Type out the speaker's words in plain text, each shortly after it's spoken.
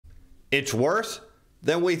It's worse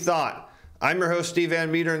than we thought. I'm your host, Steve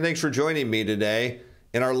Van Metre, and thanks for joining me today.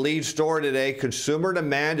 In our lead story today, consumer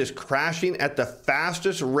demand is crashing at the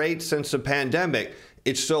fastest rate since the pandemic.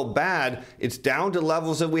 It's so bad, it's down to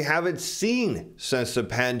levels that we haven't seen since the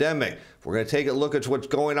pandemic. We're going to take a look at what's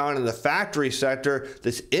going on in the factory sector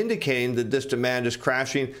that's indicating that this demand is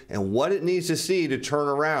crashing and what it needs to see to turn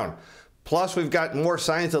around. Plus, we've got more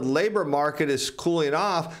signs that the labor market is cooling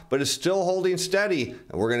off, but is still holding steady.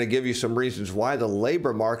 And we're going to give you some reasons why the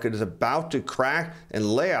labor market is about to crack and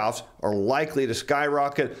layoffs are likely to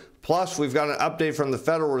skyrocket. Plus, we've got an update from the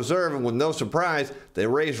Federal Reserve, and with no surprise, they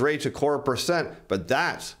raised rates 0.25%, but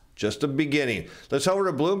that's just the beginning. Let's head over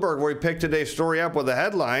to Bloomberg, where we picked today's story up with a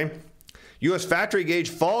headline. U.S. factory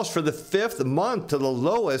gauge falls for the fifth month to the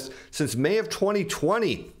lowest since May of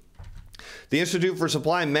 2020. The Institute for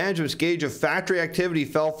Supply Management's gauge of factory activity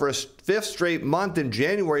fell for a fifth straight month in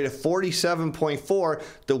January to 47.4,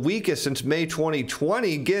 the weakest since May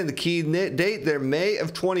 2020. Again, the key date there, May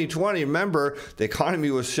of 2020. Remember, the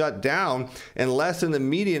economy was shut down and less than the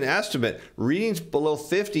median estimate. Readings below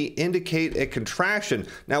 50 indicate a contraction.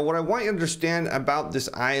 Now, what I want you to understand about this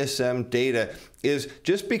ISM data is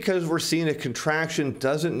just because we're seeing a contraction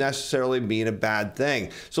doesn't necessarily mean a bad thing.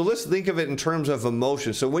 So let's think of it in terms of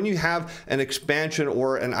emotion. So when you have an expansion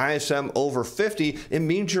or an ISM over 50, it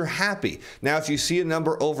means you're happy. Now, if you see a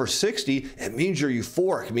number over 60, it means you're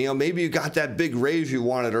euphoric. You know, maybe you got that big raise you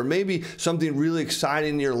wanted, or maybe something really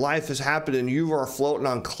exciting in your life has happened and you are floating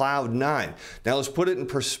on cloud 9. Now, let's put it in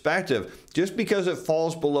perspective. Just because it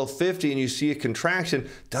falls below 50 and you see a contraction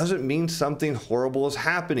doesn't mean something horrible is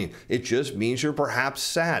happening. It just means you're perhaps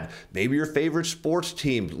sad. Maybe your favorite sports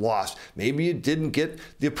team lost. Maybe you didn't get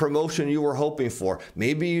the promotion you were hoping for.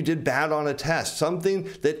 Maybe you did bad on a test. Something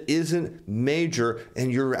that isn't major and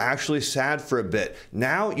you're actually sad for a bit.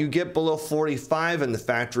 Now you get below 45 in the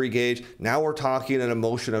factory gauge. Now we're talking an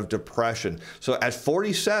emotion of depression. So at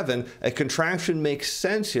 47, a contraction makes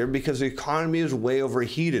sense here because the economy is way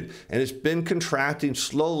overheated and it's been contracting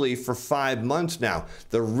slowly for 5 months now.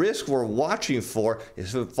 The risk we're watching for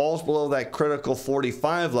is if it falls below that critical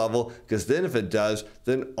 45 level, because then if it does,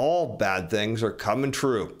 then all bad things are coming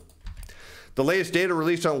true. The latest data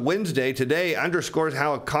released on Wednesday today underscores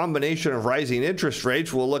how a combination of rising interest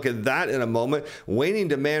rates, we'll look at that in a moment, waning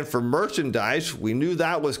demand for merchandise, we knew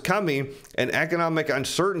that was coming, and economic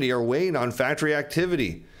uncertainty are weighing on factory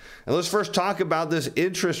activity. And let's first talk about this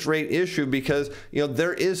interest rate issue because,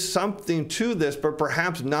 there is something to this, but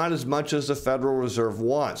perhaps not as much as the Federal Reserve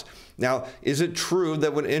wants. Now, is it true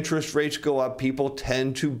that when interest rates go up, people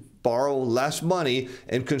tend to borrow less money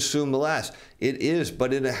and consume less? It is,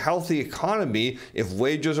 but in a healthy economy, if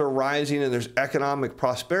wages are rising and there's economic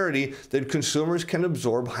prosperity, then consumers can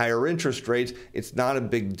absorb higher interest rates. It's not a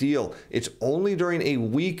big deal. It's only during a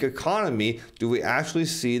weak economy do we actually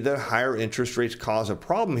see that higher interest rates cause a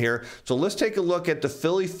problem here. So let's take a look at the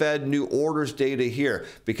Philly Fed new orders data here,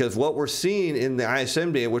 because what we're seeing in the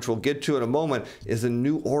ISM data, which we'll get to in a moment, is the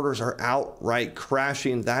new orders are outright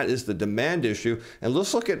crashing. That is the demand issue. And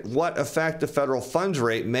let's look at what effect the federal funds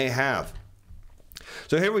rate may have.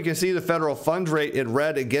 So here we can see the federal funds rate in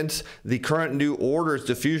red against the current new orders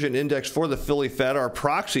diffusion index for the Philly Fed, our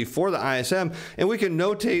proxy for the ISM, and we can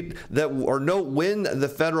notate that, or note when the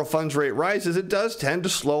federal funds rate rises, it does tend to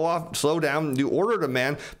slow down new order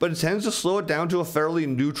demand, but it tends to slow it down to a fairly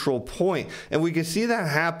neutral point. And we can see that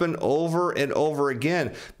happen over and over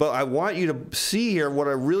again. But I want you to see here, what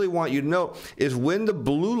I really want you to note is when the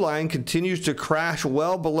blue line continues to crash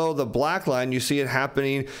well below the black line, you see it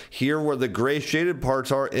happening here where the gray shaded parts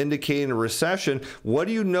are indicating a recession. What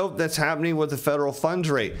do you note that's happening with the federal funds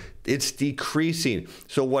rate? It's decreasing.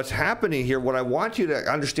 So what's happening here, what I want you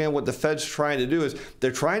to understand what the Fed's trying to do is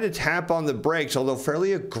they're trying to tap on the brakes, although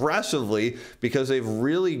fairly aggressively, because they've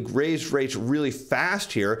really raised rates really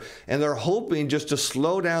fast here, and they're hoping just to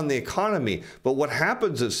slow down the economy. But what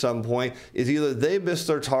happens at some point is either they missed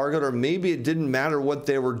their target or maybe it didn't matter what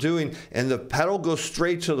they were doing, and the pedal goes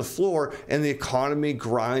straight to the floor and the economy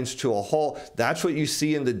grinds to a halt. That's what you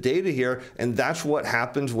see in the data here, and that's what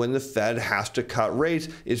happens when the Fed has to cut rates,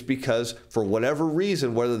 is because for whatever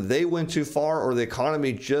reason, whether they went too far or the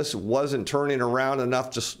economy just wasn't turning around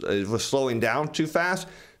enough, it was slowing down too fast,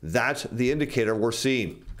 that's the indicator we're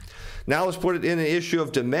seeing. Now let's put it in an issue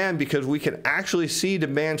of demand, because we can actually see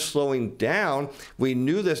demand slowing down. We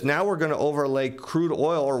knew this. Now we're going to overlay crude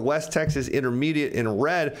oil or West Texas Intermediate in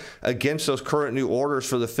red against those current new orders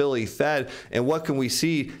for the Philly Fed. And what can we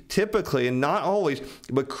see? Typically, and not always,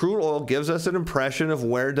 but crude oil gives us an impression of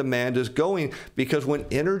where demand is going, because when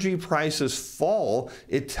energy prices fall,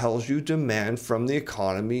 it tells you demand from the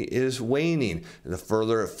economy is waning. And the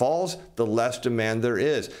further it falls, the less demand there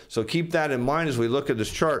is. So keep that in mind as we look at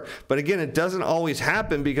this chart. But again, it doesn't always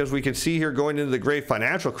happen, because we can see here going into the great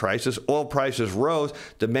financial crisis, oil prices rose,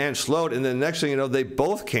 demand slowed, and then the next thing you know, they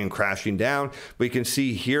both came crashing down. We can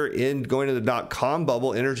see here in going to the dot-com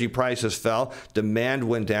bubble, energy prices fell, demand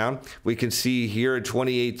went down. We can see here in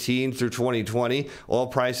 2018 through 2020, oil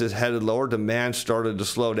prices headed lower, demand started to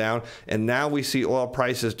slow down, and now we see oil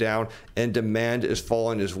prices down and demand is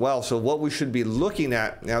falling as well. So what we should be looking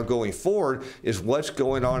at now going forward is what's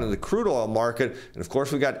going on in the crude oil market. And of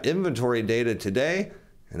course, we got inventory data today,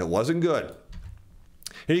 and it wasn't good.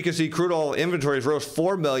 Here you can see crude oil inventories rose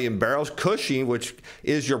 4 million barrels. Cushing, which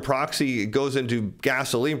is your proxy, goes into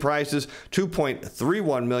gasoline prices,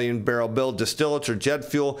 2.31 million barrel build. Distillates or jet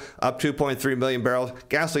fuel up 2.3 million barrels.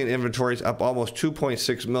 Gasoline inventories up almost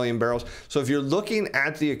 2.6 million barrels. So if you're looking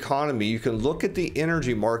at the economy, you can look at the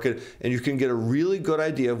energy market and you can get a really good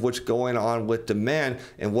idea of what's going on with demand.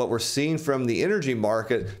 And what we're seeing from the energy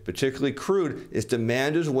market, particularly crude, is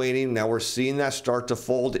demand is waning. Now we're seeing that start to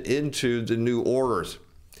fold into the new orders.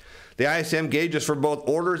 The ISM gauges for both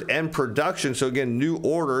orders and production. So again, new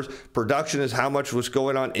orders, production is how much was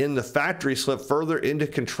going on in the factory, slipped further into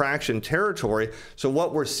contraction territory. So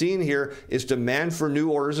what we're seeing here is demand for new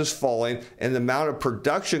orders is falling, and the amount of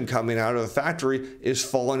production coming out of a factory is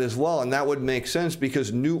falling as well. And that would make sense,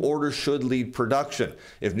 because new orders should lead production.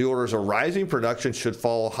 If new orders are rising, production should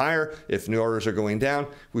follow higher. If new orders are going down,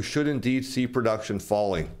 we should indeed see production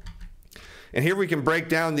falling. And here we can break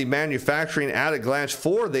down the manufacturing at a glance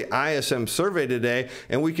for the ISM survey today,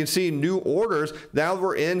 and we can see new orders. Now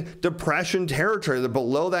we're in depression territory. They're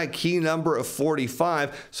below that key number of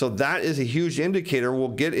 45, so that is a huge indicator. We'll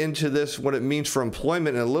get into this, what it means for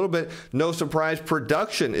employment in a little bit. No surprise,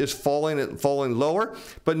 production is falling lower,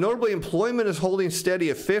 but notably employment is holding steady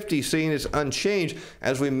at 50, seeing it's unchanged.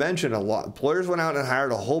 As we mentioned, a lot employers went out and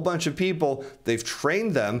hired a whole bunch of people. They've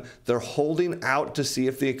trained them. They're holding out to see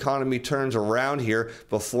if the economy turns around here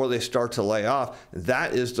before they start to lay off.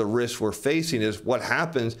 That is the risk we're facing, is what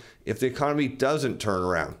happens if the economy doesn't turn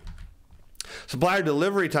around. Supplier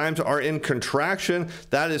delivery times are in contraction.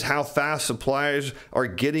 That is how fast suppliers are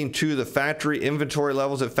getting to the factory. Inventory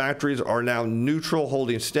levels at factories are now neutral,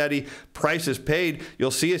 holding steady. Prices paid,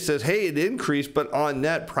 you'll see it says, hey, it increased, but on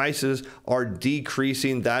net prices are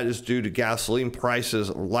decreasing. That is due to gasoline prices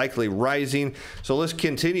likely rising. So let's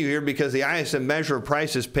continue here, because the ISM measure of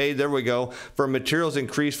prices paid, there we go, for materials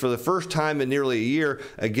increased for the first time in nearly a year.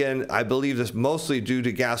 Again, I believe this mostly due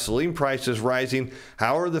to gasoline prices rising.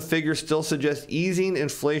 However, the figures still suggest easing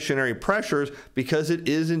inflationary pressures, because it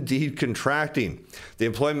is indeed contracting. The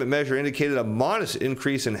employment measure indicated a modest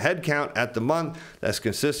increase in headcount at the month. That's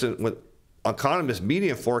consistent with economists'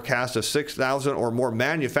 median forecast of 6,000 or more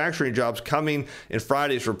manufacturing jobs coming in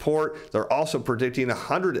Friday's report. They're also predicting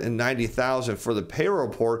 190,000 for the payroll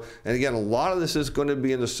report. And again, a lot of this is going to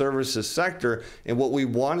be in the services sector. And what we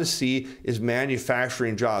want to see is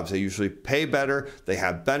manufacturing jobs. They usually pay better. They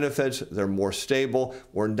have benefits. They're more stable.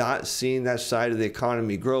 We're not seeing that side of the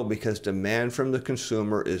economy grow because demand from the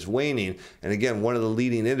consumer is waning. And again, one of the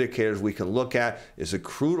leading indicators we can look at is the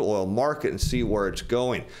crude oil market and see where it's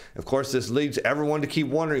going. Of course, this leads everyone to keep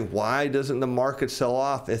wondering, why doesn't the market sell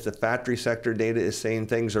off if the factory sector data is saying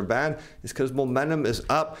things are bad? It's because momentum is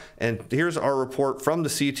up. And here's our report from the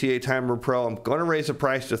CTA-Timer Pro. I'm going to raise the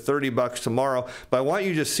price to $30 tomorrow, but I want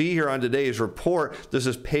you to see here on today's report, this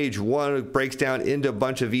is page 1. It breaks down into a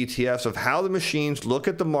bunch of ETFs of how the machines look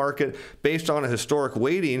at the market based on a historic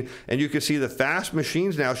weighting. And you can see the fast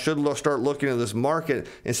machines now should start looking at this market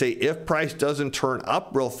and say, if price doesn't turn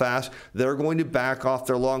up real fast, they're going to back off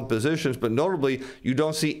their long positions. But notably, you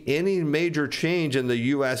don't see any major change in the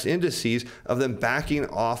U.S. indices of them backing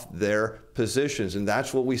off their positions. And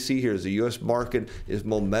that's what we see here is the U.S. market is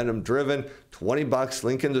momentum driven. $20,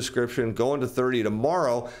 link in description, going to 30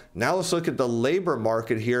 tomorrow. Now let's look at the labor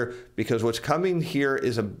market here, because what's coming here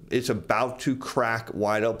is it's about to crack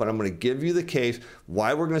wide open. I'm going to give you the case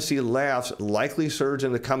why we're going to see layoffs likely surge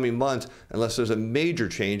in the coming months unless there's a major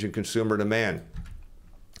change in consumer demand.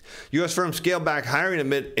 U.S. firms scale back hiring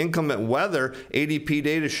amid inclement weather, ADP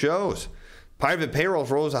data shows. Private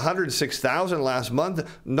payrolls rose 106,000 last month,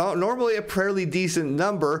 normally a fairly decent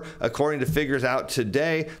number. According to figures out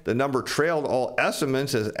today, the number trailed all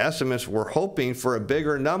estimates as estimates were hoping for a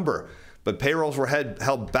bigger number. But payrolls were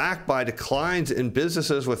held back by declines in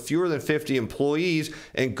businesses with fewer than 50 employees,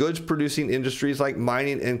 and goods-producing industries like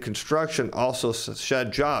mining and construction also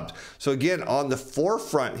shed jobs. So again, on the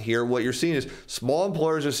forefront here, what you're seeing is small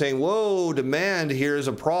employers are saying, whoa, demand here is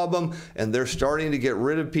a problem, and they're starting to get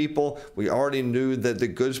rid of people. We already knew that the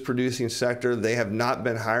goods-producing sector, they have not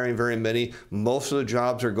been hiring very many. Most of the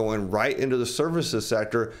jobs are going right into the services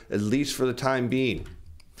sector, at least for the time being.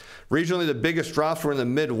 Regionally, the biggest drops were in the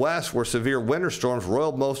Midwest, where severe winter storms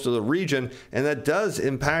roiled most of the region, and that does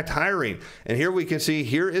impact hiring. And here we can see,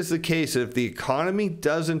 here is the case. If the economy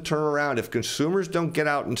doesn't turn around, if consumers don't get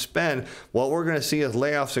out and spend, what we're going to see is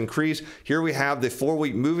layoffs increase. Here we have the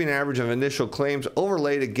 4-week moving average of initial claims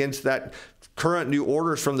overlaid against that current new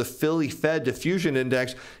orders from the Philly Fed Diffusion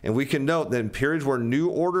Index, and we can note that in periods where new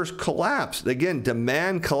orders collapse, again,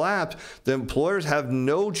 demand collapse, the employers have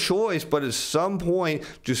no choice but at some point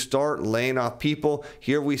to start laying off people.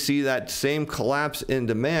 Here we see that same collapse in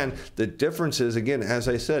demand. The difference is, again, as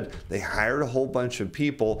I said, they hired a whole bunch of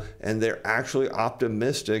people, and they're actually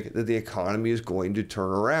optimistic that the economy is going to turn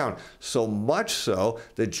around. So much so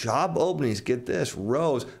that job openings, get this,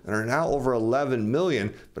 rose and are now over 11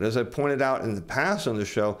 million. But as I pointed out in the past on the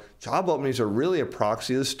show, job openings are really a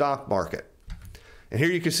proxy of the stock market. And here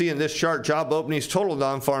you can see in this chart, job openings total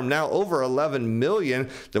non-farm now over 11 million.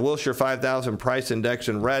 The Wilshire 5000 price index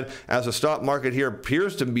in red, as the stock market here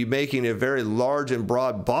appears to be making a very large and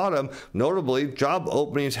broad bottom. Notably, job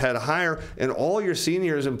openings head higher, and all you're seeing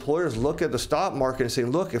here is employers look at the stock market and say,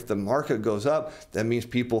 look, if the market goes up, that means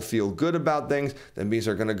people feel good about things. That means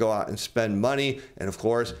they're going to go out and spend money. And of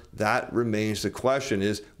course, that remains the question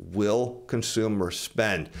is, will consumers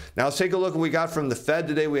spend? Now let's take a look at what we got from the Fed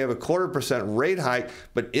today. We have a 0.25% rate hike.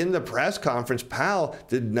 But in the press conference, Powell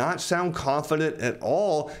did not sound confident at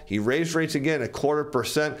all. He raised rates again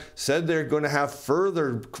 0.25%, said they're going to have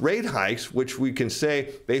further rate hikes, which we can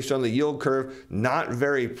say, based on the yield curve, not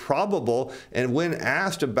very probable. And when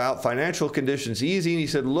asked about financial conditions easing, he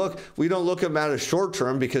said, look, we don't look at them as short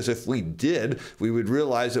term, because if we did, we would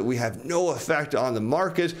realize that we have no effect on the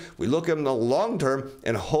markets. We look at them in the long term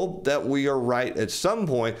and hope that we are right at some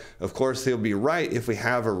point. Of course, he'll be right if we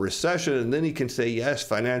have a recession, and then he can say, yes,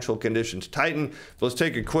 financial conditions tighten. But let's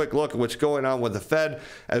take a quick look at what's going on with the Fed,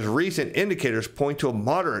 as recent indicators point to a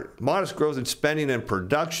modest growth in spending and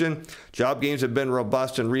production. Job gains have been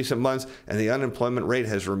robust in recent months, and the unemployment rate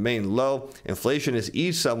has remained low. Inflation has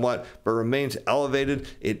eased somewhat, but remains elevated.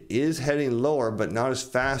 It is heading lower, but not as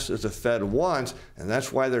fast as the Fed wants, and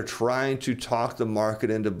that's why they're trying to talk the market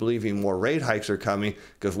into believing more rate hikes are coming,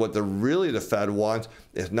 because what the Fed wants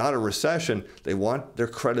is not a recession. They want their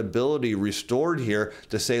credibility restored here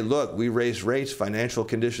to say, look, we raised rates, financial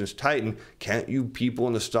conditions tighten. Can't you people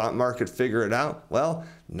in the stock market figure it out? Well,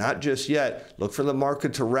 not just yet. Look for the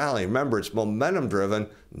market to rally. Remember, it's momentum driven,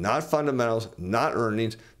 not fundamentals, not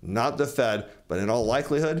earnings, not the Fed. But in all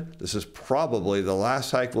likelihood, this is probably the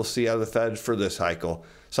last hike we'll see out of the Fed for this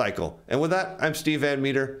cycle. And with that, I'm Steve Van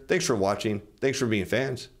Metre. Thanks for watching. Thanks for being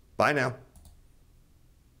fans. Bye now.